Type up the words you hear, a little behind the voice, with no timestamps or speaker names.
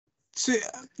So,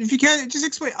 if you can, just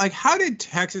explain, like, how did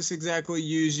Texas exactly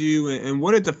use you, and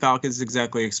what did the Falcons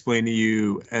exactly explain to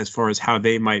you as far as how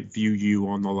they might view you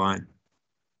on the line?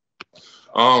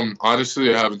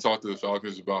 Honestly, I haven't talked to the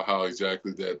Falcons about how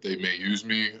exactly that they may use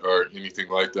me or anything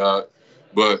like that.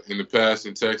 But in the past,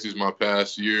 in Texas, my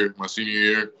senior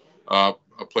year, I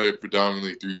played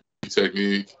predominantly three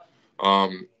technique.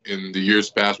 In the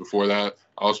years past before that,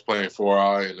 I was playing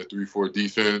 4-eye and a 3-4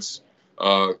 defense.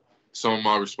 Uh, some of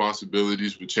my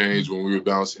responsibilities would change when we would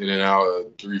bounce in and out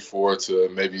of 3-4 to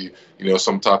maybe,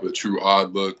 some type of true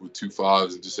odd look with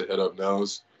 2-5s and just a head up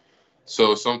nose.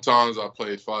 So sometimes I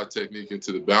played 5 technique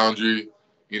into the boundary,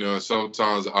 and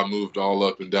sometimes I moved all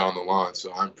up and down the line.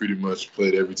 So I pretty much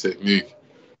played every technique.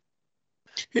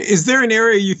 Is there an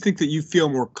area you think that you feel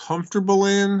more comfortable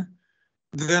in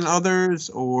than others,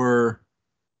 or?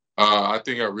 I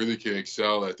think I really can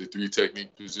excel at the 3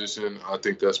 technique position. I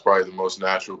think that's probably the most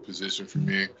natural position for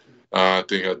me. I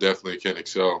think I definitely can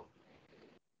excel.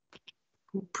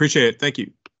 Appreciate it. Thank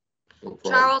you. No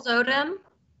Charles Odom.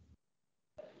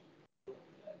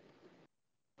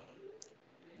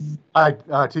 Hi,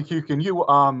 TQ. Can you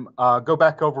go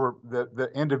back over the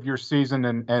end of your season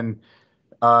and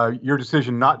your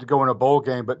decision not to go in a bowl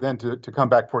game, but then to come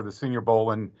back for the Senior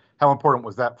Bowl, and how important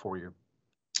was that for you?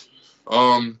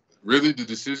 Really, the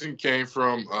decision came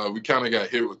from we kind of got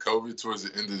hit with COVID towards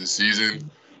the end of the season.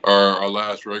 Our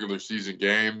last regular season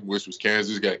game, which was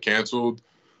Kansas, got canceled.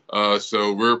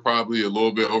 So we're probably a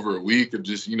little bit over a week of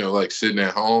just, like sitting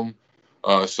at home.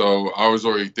 So I was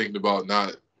already thinking about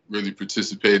not really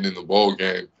participating in the bowl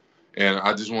game. And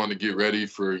I just wanted to get ready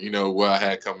for, what I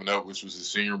had coming up, which was the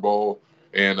Senior Bowl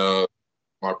and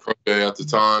my pro day at the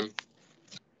time.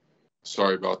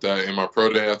 Sorry about that. And my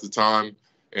pro day at the time.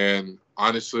 And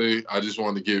honestly, I just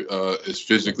wanted to get as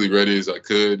physically ready as I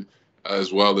could,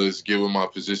 as well as get with my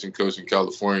position coach in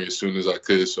California as soon as I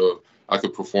could so I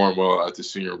could perform well at the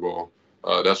Senior Bowl.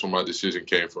 That's where my decision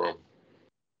came from.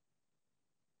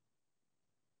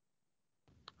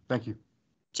 Thank you.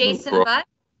 Jason Butt.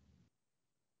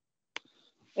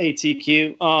 Hey,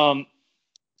 TQ.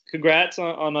 Congrats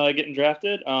on getting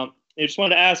drafted. I just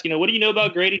wanted to ask, what do you know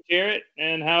about Grady Jarrett,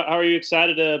 and how are you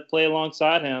excited to play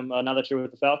alongside him now that you're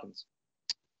with the Falcons?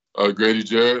 Grady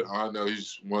Jarrett, I know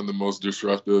he's one of the most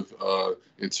disruptive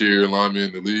interior linemen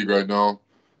in the league right now.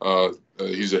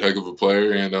 He's a heck of a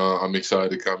player, and I'm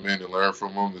excited to come in and learn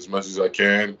from him as much as I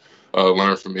can,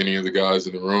 learn from any of the guys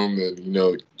in the room,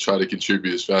 and, try to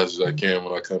contribute as fast as I can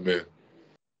when I come in.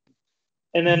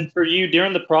 And then for you,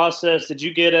 during the process, did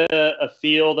you get a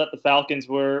feel that the Falcons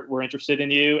were interested in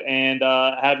you? And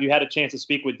have you had a chance to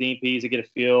speak with Dean Pease to get a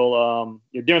feel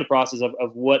during the process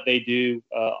of what they do,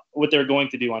 what they're going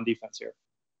to do on defense here?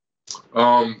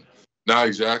 Not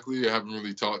exactly. I haven't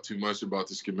really talked too much about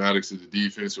the schematics of the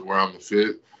defense and where I'm going to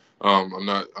fit. I'm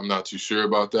not too sure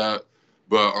about that.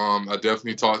 But I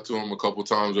definitely talked to him a couple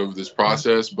times over this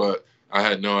process, but I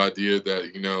had no idea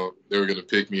that, they were going to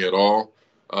pick me at all.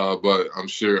 But I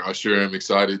sure am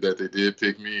excited that they did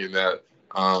pick me and that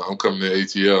I'm coming to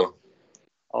ATL.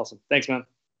 Awesome. Thanks, man.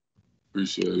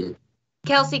 Appreciate it.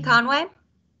 Kelsey Conway.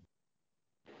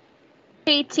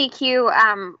 Hey, TQ.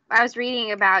 I was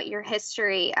reading about your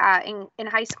history in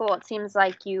high school. It seems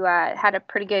like you had a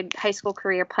pretty good high school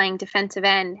career playing defensive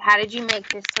end. How did you make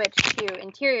the switch to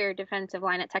interior defensive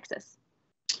line at Texas?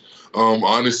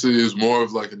 Honestly, it's more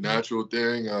of like a natural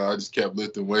thing. I just kept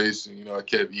lifting weights and, I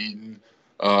kept eating.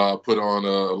 Put on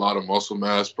a lot of muscle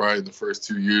mass probably in the first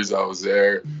 2 years I was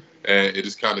there. And it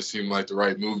just kind of seemed like the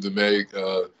right move to make.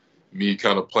 Me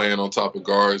kind of playing on top of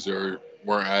guards that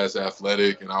weren't as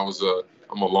athletic. And I'm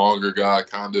a longer guy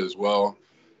kind of as well.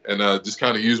 And just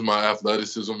kind of using my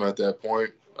athleticism at that point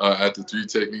at the 3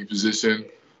 technique position.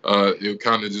 It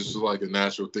kind of just was like a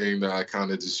natural thing that I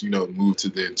kind of just, moved to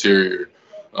the interior.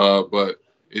 But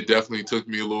it definitely took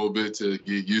me a little bit to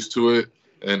get used to it.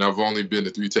 And I've only been to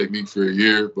 3 technique for a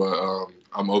year, but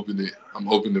I'm open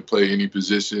to play any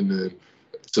position and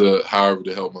to however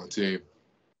to help my team.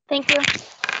 Thank you.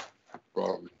 No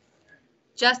problem.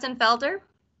 Justin Felder.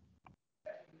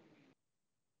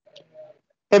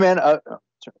 Hey man, turn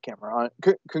the camera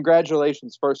on.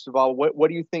 Congratulations, first of all. What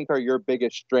do you think are your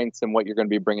biggest strengths and what you're going to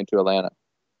be bringing to Atlanta?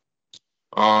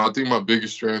 I think my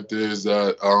biggest strength is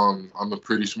that I'm a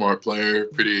pretty smart player,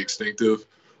 pretty instinctive.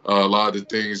 A lot of the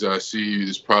things I see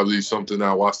is probably something that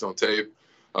I watched on tape.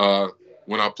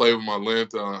 When I play with my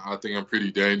length, I think I'm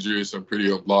pretty dangerous. I'm pretty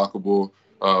unblockable.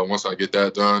 Once I get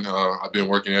that done, I've been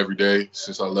working every day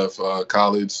since I left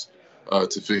college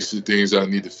to fix the things that I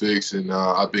need to fix. And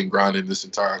I've been grinding this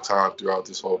entire time throughout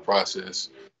this whole process.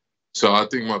 So I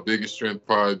think my biggest strength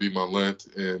probably be my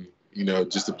length and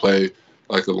just to play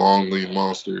like a long, lean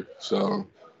monster. So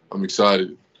I'm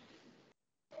excited.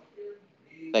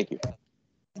 Thank you.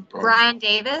 No problem. Brian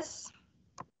Davis.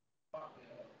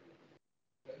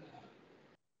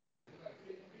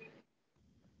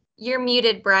 You're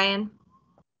muted, Brian.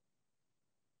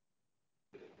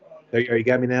 There you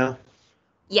got me now?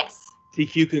 Yes.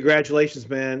 TQ, congratulations,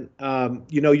 man.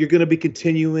 You're going to be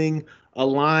continuing a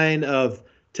line of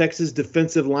Texas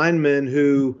defensive linemen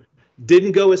who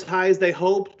didn't go as high as they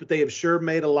hoped, but they have sure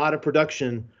made a lot of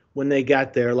production when they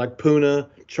got there, like Puna,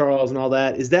 Charles, and all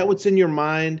that. Is that what's in your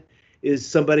mind? Is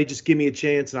somebody just give me a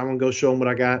chance and I'm going to go show them what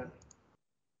I got?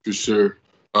 For sure.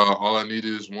 All I need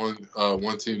is one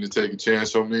team to take a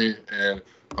chance on me, and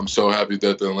I'm so happy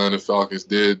that the Atlanta Falcons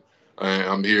did.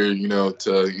 I'm here,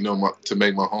 to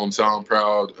make my hometown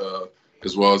proud,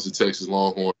 as well as the Texas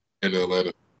Longhorns and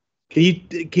Atlanta. Can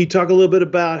you talk a little bit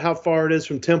about how far it is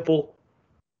from Temple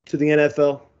to the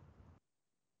NFL?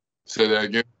 Say that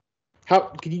again.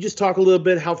 Can you just talk a little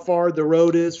bit how far the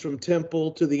road is from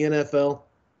Temple to the NFL?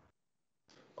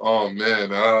 Oh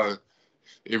man,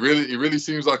 it really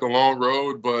seems like a long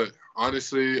road, but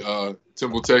honestly,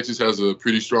 Temple, Texas has a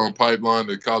pretty strong pipeline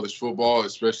to college football,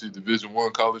 especially Division I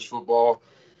college football.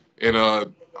 And I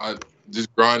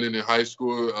just grinding in high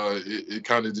school, it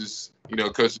kind of just,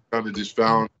 coaches kind of just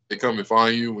they come and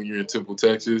find you when you're in Temple,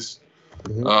 Texas.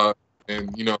 Mm-hmm.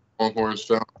 And the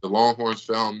Longhorns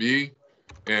found me,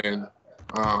 and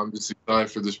I'm just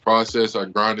excited for this process. I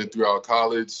grinded throughout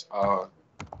college.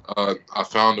 I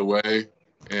found a way,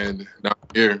 and now I'm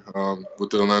here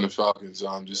with the Atlanta Falcons.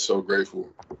 I'm just so grateful.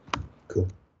 Cool.